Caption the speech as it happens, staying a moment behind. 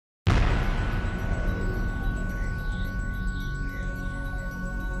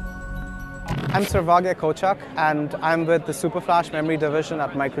I'm Sarvagya Kochak, and I'm with the SuperFlash Memory Division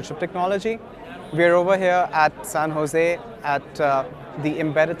at Microchip Technology. We're over here at San Jose at the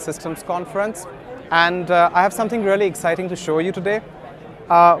Embedded Systems Conference, and I have something really exciting to show you today.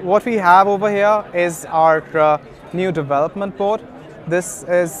 What we have over here is our new development board. This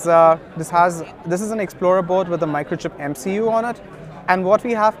is an Explorer board with a Microchip MCU on it, and what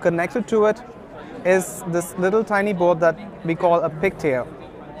we have connected to it is this little tiny board that we call a pigtail.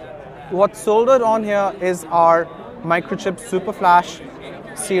 What's soldered on here is our Microchip SuperFlash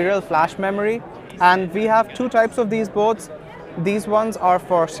serial flash memory, and we have two types of these boards. These ones are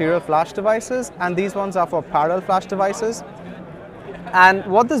for serial flash devices, and these ones are for parallel flash devices. And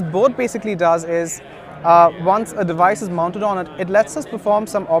what this board basically does is, once a device is mounted on it, it lets us perform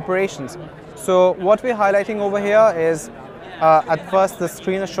some operations. So what we're highlighting over here is, at first the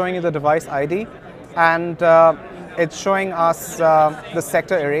screen is showing you the device ID, and it's showing us the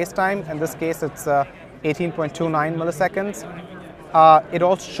sector erase time. In this case, it's 18.29 milliseconds. It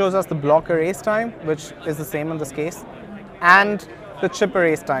also shows us the block erase time, which is the same in this case, and the chip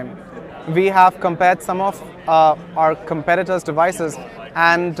erase time. We have compared some of our competitors' devices,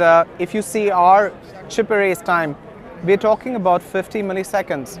 and if you see our chip erase time, we're talking about 50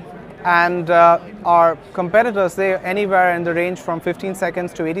 milliseconds. And our competitors, they're anywhere in the range from 15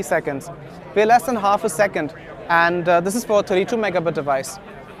 seconds to 80 seconds. We're less than half a second, and this is for a 32 megabit device.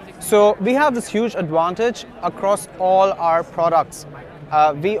 So we have this huge advantage across all our products.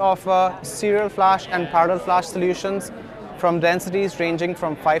 We offer serial flash and parallel flash solutions from densities ranging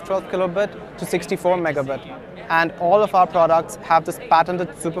from 512 kilobit to 64 megabit. And all of our products have this patented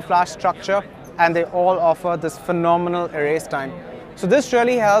SuperFlash structure, and they all offer this phenomenal erase time. So this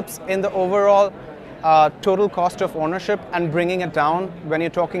really helps in the overall total cost of ownership and bringing it down when you're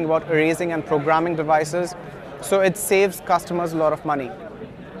talking about erasing and programming devices. So it saves customers a lot of money.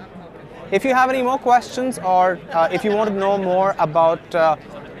 If you have any more questions, or if you want to know more about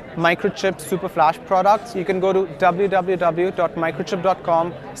Microchip SuperFlash products, you can go to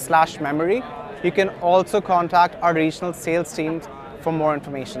www.microchip.com/memory. You can also contact our regional sales teams for more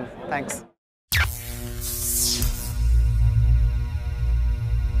information. Thanks.